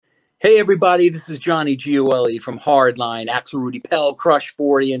Hey everybody, this is Johnny Gioeli from Hardline, Axel Rudy Pell, Crush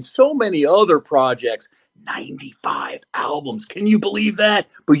 40, and so many other projects. 95 albums. Can you believe that?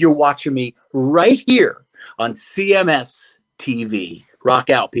 But you're watching me right here on CMS TV.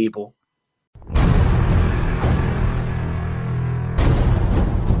 Rock out, people.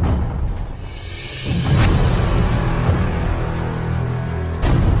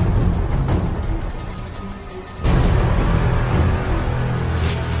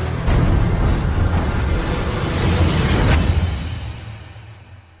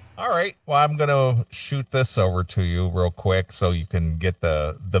 All right. Well, I'm going to shoot this over to you real quick so you can get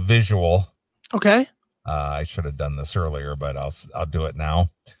the visual. Okay. I should have done this earlier, but I'll do it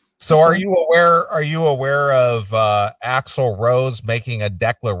now. So are you aware of Axl Rose making a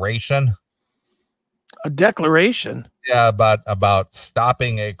declaration? A declaration? Yeah, about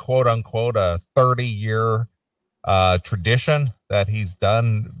stopping a quote unquote a 30-year tradition that he's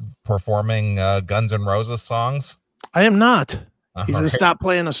done performing Guns N' Roses songs. I am not. He's going to stop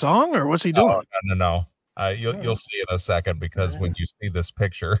playing a song, or what's he doing? Oh, no. You'll see in a second, because when you see this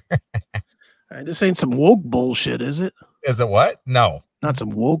picture. This ain't some woke bullshit, is it? Is it what? No. Not some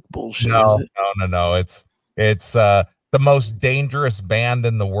woke bullshit, No, is it? No. It's the most dangerous band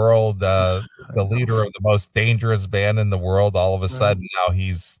in the world, the leader of the most dangerous band in the world. All of a sudden now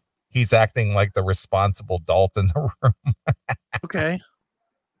he's acting like the responsible adult in the room. Okay.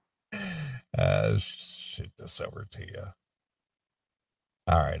 Shoot this over to you.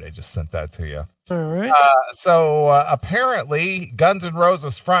 All right, I just sent that to you. All right. So apparently, Guns N'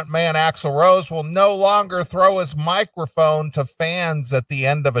 Roses frontman Axl Rose will no longer throw his microphone to fans at the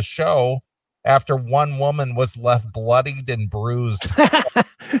end of a show after one woman was left bloodied and bruised.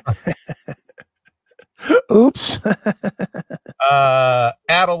 Oops.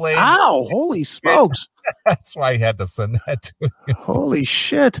 Adelaide. Ow! Holy smokes! That's why I had to send that to you. Holy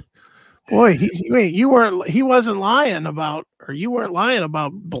shit! Boy, you weren't lying about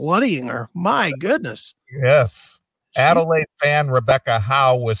bloodying her. My goodness. Yes. Adelaide fan Rebecca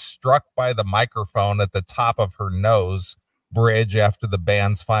Howe was struck by the microphone at the top of her nose bridge after the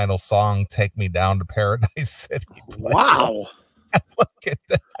band's final song, Take Me Down to Paradise City. Wow. Look at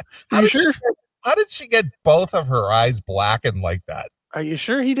that. How did she get both of her eyes blackened like that? Are you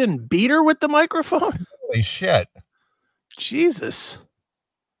sure he didn't beat her with the microphone? Holy shit. Jesus.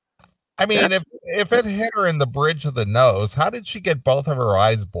 I mean, if it hit her in the bridge of the nose, how did she get both of her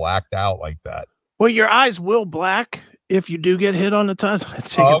eyes blacked out like that? Well, your eyes will black if you do get hit on the tongue.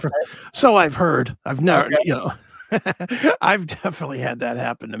 So I've heard. I've never, I've definitely had that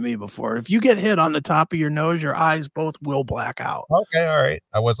happen to me before. If you get hit on the top of your nose, your eyes both will black out. Okay, all right.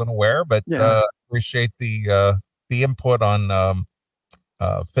 I wasn't aware, but appreciate the input on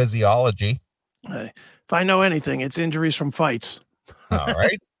physiology. If I know anything, it's injuries from fights. All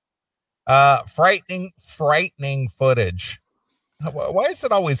right. Frightening footage. Why is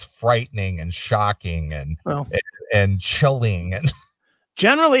it always frightening and shocking and chilling? And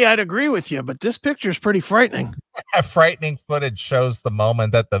generally, I'd agree with you, but this picture is pretty frightening. Frightening footage shows the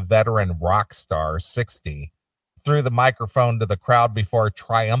moment that the veteran rock star 60 threw the microphone to the crowd before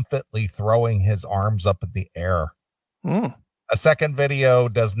triumphantly throwing his arms up in the air. A second video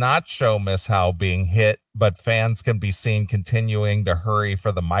does not show Miss Howe being hit, but fans can be seen continuing to hurry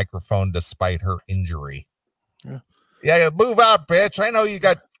for the microphone despite her injury. Yeah, move out, bitch. I know you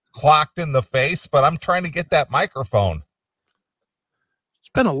got clocked in the face, but I'm trying to get that microphone. It's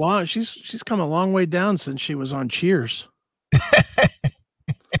been she's come a long way down since she was on Cheers.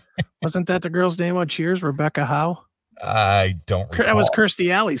 Wasn't that the girl's name on Cheers, Rebecca Howe? I don't recall. That was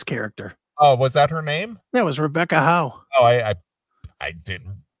Kirstie Alley's character. Oh, was that her name? That was Rebecca Howe. Oh, I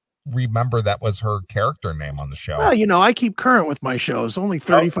didn't remember that was her character name on the show. Well, I keep current with my shows. Only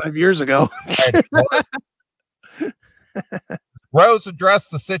 35 years ago. Rose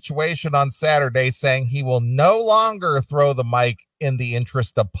addressed the situation on Saturday, saying he will no longer throw the mic in the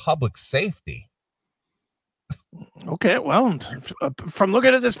interest of public safety. Okay, well, from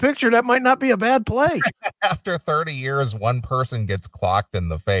looking at this picture, that might not be a bad play. After 30 years, one person gets clocked in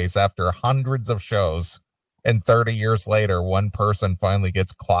the face after hundreds of shows. And 30 years later, one person finally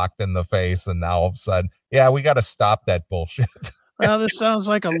gets clocked in the face. And now all of a sudden, we got to stop that bullshit. Well, this sounds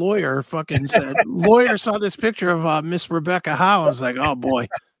like a lawyer fucking said. Lawyer saw this picture of Miss Rebecca Howe. I was like, oh boy.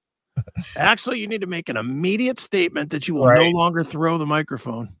 Actually, you need to make an immediate statement that you will no longer throw the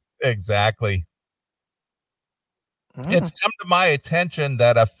microphone. Exactly. It's come to my attention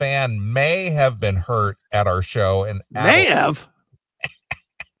that a fan may have been hurt at our show. And may have?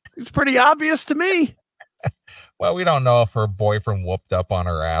 It's pretty obvious to me. Well, we don't know if her boyfriend whooped up on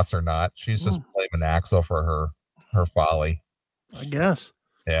her ass or not. She's just blaming Axl for her folly. I guess.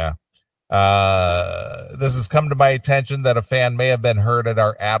 Yeah. This has come to my attention that a fan may have been heard at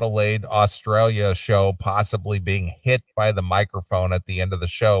our Adelaide, Australia show, possibly being hit by the microphone at the end of the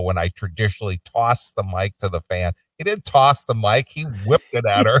show when I traditionally tossed the mic to the fan. He didn't toss the mic, he whipped it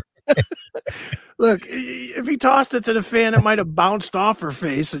at her. Look, if he tossed it to the fan, it might have bounced off her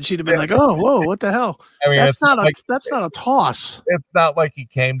face and she'd have been like, oh, whoa, what the hell? I mean, that's not a toss. It's not like he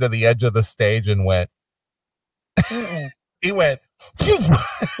came to the edge of the stage and went. He went.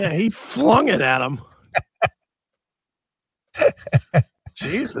 Yeah, he flung it at him.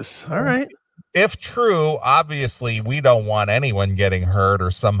 Jesus. All right. If true, obviously we don't want anyone getting hurt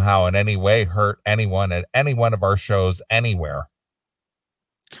or somehow in any way hurt anyone at any one of our shows anywhere.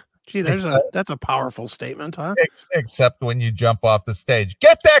 Gee, that's a powerful statement, huh? Except when you jump off the stage.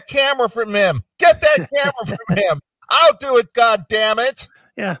 Get that camera from him. Get that camera from him. I'll do it, God damn it.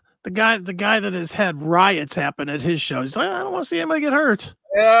 Yeah. The guy that has had riots happen at his show. He's like, I don't want to see anybody get hurt.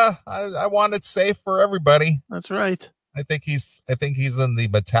 Yeah, I want it safe for everybody. That's right. I think he's in the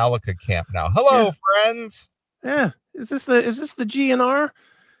Metallica camp now. Hello, friends. Yeah. Is this the GNR?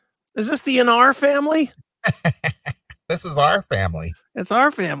 Is this the NR family? This is our family. It's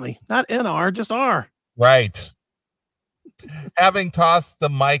our family, not NR, just R. Right. Having tossed the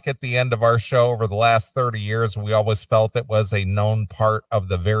mic at the end of our show over the last 30 years, we always felt it was a known part of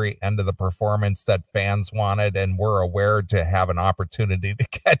the very end of the performance that fans wanted and were aware to have an opportunity to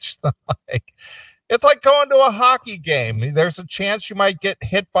catch the mic. It's like going to a hockey game. There's a chance you might get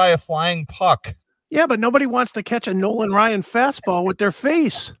hit by a flying puck. Yeah, but nobody wants to catch a Nolan Ryan fastball with their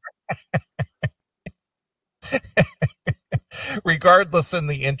face. Regardless, in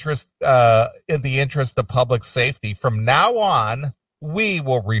the interest of public safety, from now on, we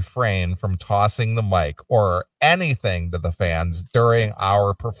will refrain from tossing the mic or anything to the fans during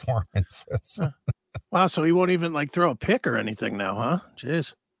our performances. Wow, so he won't even like throw a pick or anything now, huh?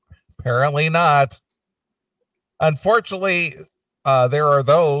 Jeez. Apparently not. Unfortunately, there are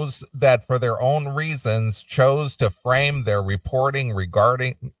those that, for their own reasons, chose to frame their reporting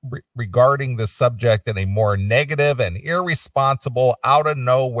regarding the subject in a more negative and irresponsible, out of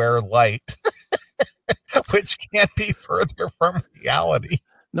nowhere light, which can't be further from reality.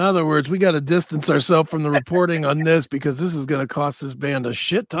 In other words, we got to distance ourselves from the reporting on this because this is going to cost this band a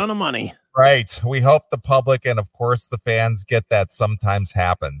shit ton of money. Right. We hope the public and, of course, the fans get that sometimes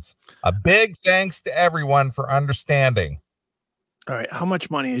happens. A big thanks to everyone for understanding. All right. How much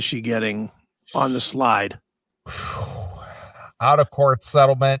money is she getting on the slide? Out of court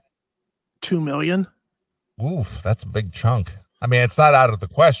settlement. $2 million. Oof, that's a big chunk. I mean, it's not out of the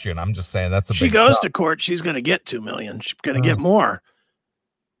question. I'm just saying that's a big chunk. She goes to court, she's going to get $2 million. She's going to get more.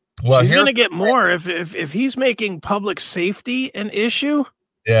 Well, she's going to get more if he's making public safety an issue.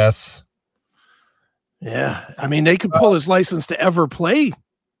 Yes. Yeah. I mean, they could pull his license to ever play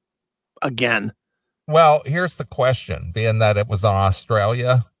again. Well, here's the question, being that it was in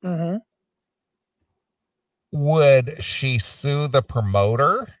Australia. Mm-hmm. Would she sue the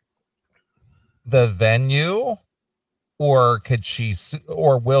promoter, the venue, or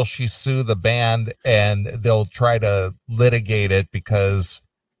will she sue the band and they'll try to litigate it because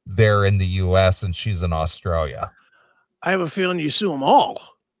they're in the US and she's in Australia? I have a feeling you sue them all.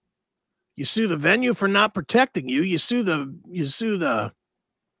 You sue the venue for not protecting you. You sue the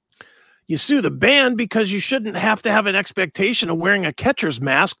band because you shouldn't have to have an expectation of wearing a catcher's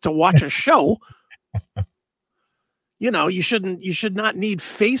mask to watch a show. You should not need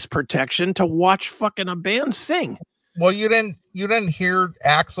face protection to watch fucking a band sing. Well, you didn't hear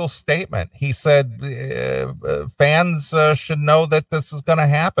Axl's statement. He said fans should know that this is going to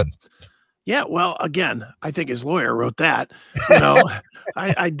happen. Yeah, well, again, I think his lawyer wrote that.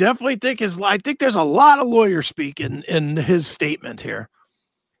 I definitely think I think there's a lot of lawyer speak in his statement here.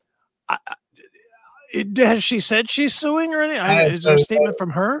 Has she said she's suing or anything? Is there a statement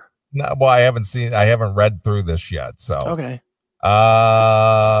from her? No, well, I haven't read through this yet. So okay.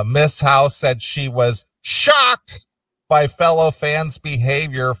 Miss House said she was shocked by fellow fans'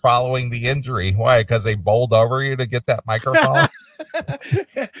 behavior following the injury. Why? Because they bowled over you to get that microphone.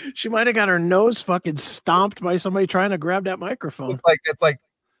 She might have got her nose fucking stomped by somebody trying to grab that microphone. It's like,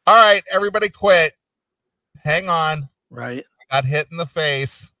 all right, everybody quit. Hang on. Right. I got hit in the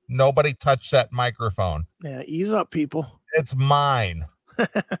face. Nobody touched that microphone. Yeah, ease up, people. It's mine.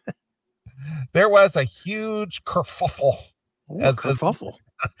 There was a huge kerfuffle.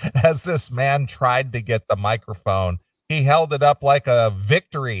 As this man tried to get the microphone. He held it up like a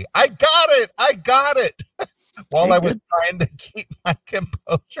victory. I got it. While I was trying to keep my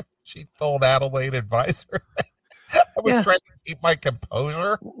composure, she told Adelaide Advisor. I was trying to keep my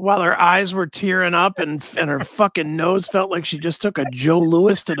composure. While her eyes were tearing up and her fucking nose felt like she just took a Joe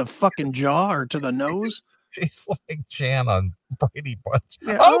Louis to the fucking jaw or to the nose. She's like Jan on Brady Bunch.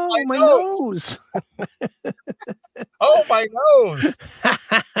 Yeah. Oh, my nose. Oh, my nose.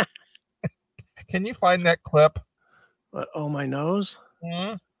 Can you find that clip? What, oh, my nose?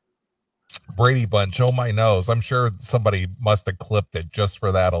 Mm-hmm. Brady Bunch, oh, my nose. I'm sure somebody must have clipped it just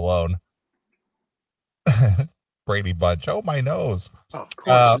for that alone. Brady Bunch, oh, my nose. Oh, of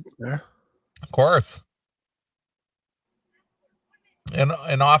course it's there. Of course.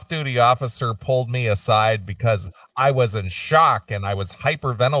 An off-duty officer pulled me aside because I was in shock and I was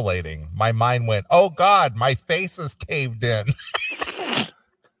hyperventilating. My mind went, oh, God, my face is caved in.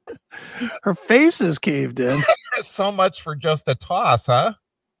 Her face is caved in. So much for just a toss, huh?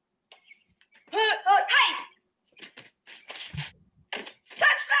 Hey!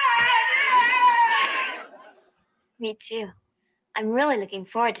 Touchdown! Me too. I'm really looking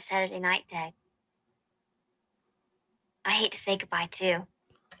forward to Saturday night, Dad. I hate to say goodbye too.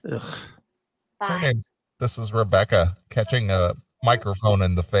 Ugh. Bye. This is Rebecca catching a microphone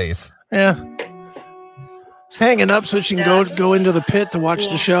in the face. Yeah. She's hanging up so she can go into the pit to watch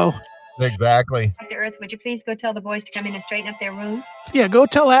the show. Exactly. Dr. Earth, would you please go tell the boys to come in and straighten up their room? Yeah, go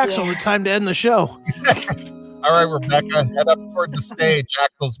tell Axel it's time to end the show. All right, Rebecca, head up toward the stage.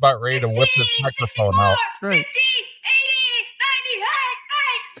 Axel's about ready to whip this microphone out. That's right. 50,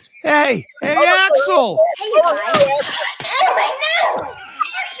 80, 90, Hey, Axel! Hey, you guys.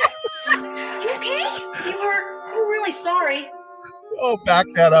 You okay? You hurt? I'm really sorry. Oh, back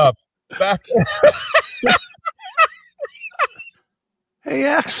that up. Back. Hey,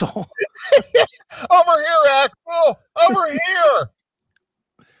 Axel. Over here, Axel. Over here.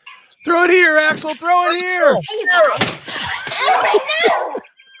 Throw it here, Axel. Throw it here. Hey, you guys.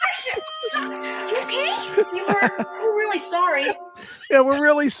 You okay? You hurt? I'm really sorry. Yeah, we're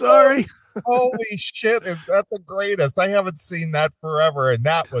really sorry. Holy shit, is that the greatest? I haven't seen that forever. And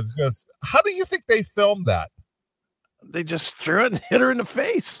that was just, how do you think they filmed that? They just threw it and hit her in the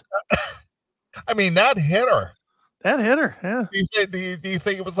face. I mean, that hit her. That hit her, yeah. Do you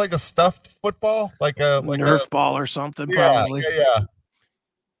think it was like a stuffed football? Like a Nerf ball or something, yeah, probably. Yeah.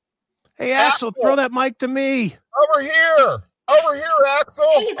 Hey, Axel, throw that mic to me. Over here, Axel.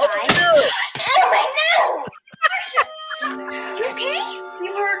 Hey, you Over guys. here. You okay?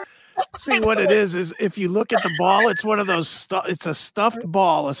 You hurt? See, what it is if you look at the ball, it's one of those it's a stuffed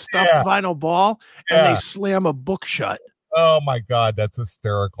ball, a stuffed vinyl ball, and they slam a book shut. Oh my God, that's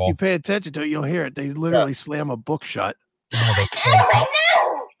hysterical. If you pay attention to it, you'll hear it. They literally slam a book shut.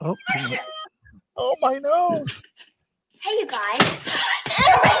 Oh, my nose. Hey, you guys.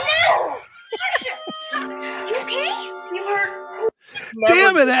 You okay? You hurt?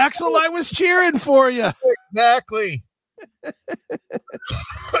 Damn it, Axel! I was cheering for you. Exactly.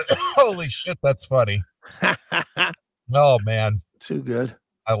 Holy shit, that's funny. Oh man, too good.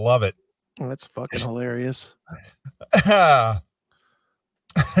 I love it. Oh, that's fucking hilarious. All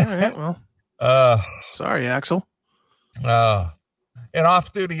right, well, sorry, Axel. An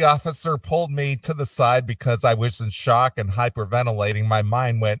off-duty officer pulled me to the side because I was in shock and hyperventilating. My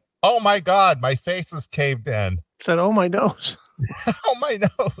mind went, oh my God, my face is caved in. Said, oh my nose. Oh my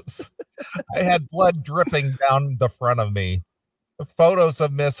nose. I had blood dripping down the front of me. The photos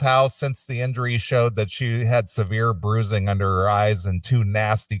of Miss House since the injury showed that she had severe bruising under her eyes and 2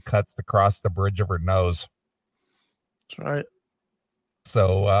 nasty cuts across the bridge of her nose. That's right.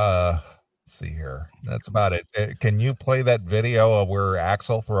 So, let's see here. That's about it. Can you play that video of where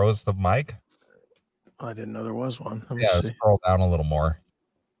Axel throws the mic? I didn't know there was one. Yeah, scroll down a little more.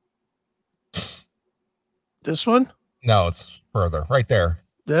 This one? No, it's further. Right there.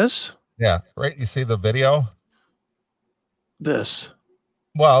 This? Yeah, right. You see the video? This.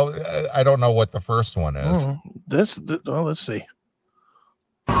 Well, I don't know what the first one is. Well, let's see.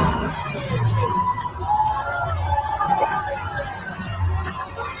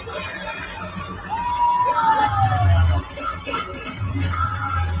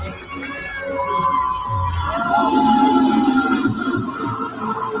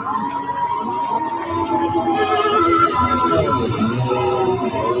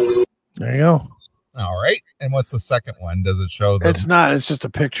 There you go. All right. And what's the second one? Does it show the... It's not. It's just a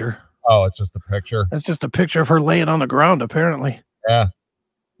picture. Oh, it's just a picture. It's just a picture of her laying on the ground, apparently. Yeah.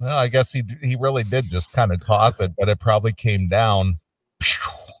 Well, I guess he really did just kind of toss it, but it probably came down.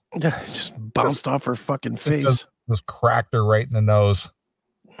 Yeah, it just bounced off her fucking face. Just cracked her right in the nose.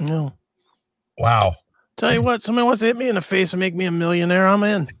 No. Wow. Tell you what, somebody wants to hit me in the face and make me a millionaire, I'm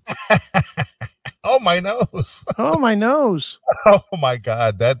in. Oh, my nose. Oh, my nose. Oh, my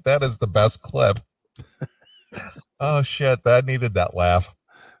God. That is the best clip. Oh shit, that needed that laugh.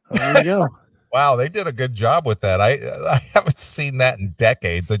 There you go. Wow, they did a good job with that. I haven't seen that in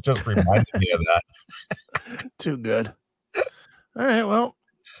decades. It just reminded me of that. Too good. All right, well,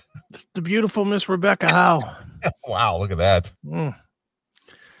 it's the beautiful Miss Rebecca Howe. Wow, look at that. I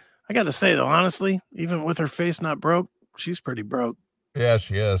got to say, though, honestly, even with her face not broke, she's pretty broke. Yeah,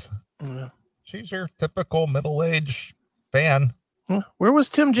 she is. Yeah. She's your typical middle-aged fan. Where was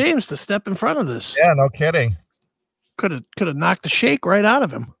Tim James to step in front of this? Yeah, no kidding. Could have knocked the shake right out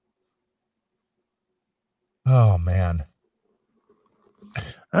of him. Oh man.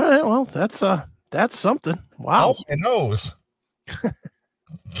 All right, well, that's something. Wow. Oh, my nose.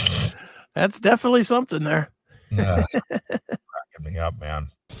 That's definitely something there. Yeah. Cracking me up, man.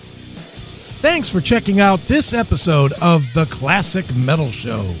 Thanks for checking out this episode of The Classic Metal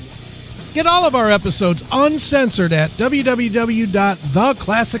Show. Get all of our episodes uncensored at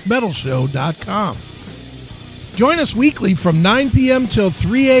www.theclassicmetalshow.com. Join us weekly from 9 p.m. till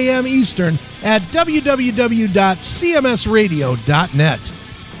 3 a.m. Eastern at www.cmsradio.net.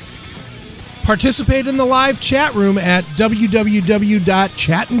 Participate in the live chat room at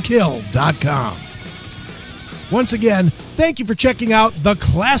www.chatandkill.com. Once again, thank you for checking out The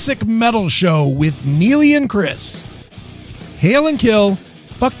Classic Metal Show with Neely and Chris. Hail and kill,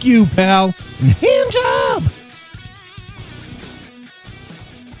 fuck you, pal, and hand job.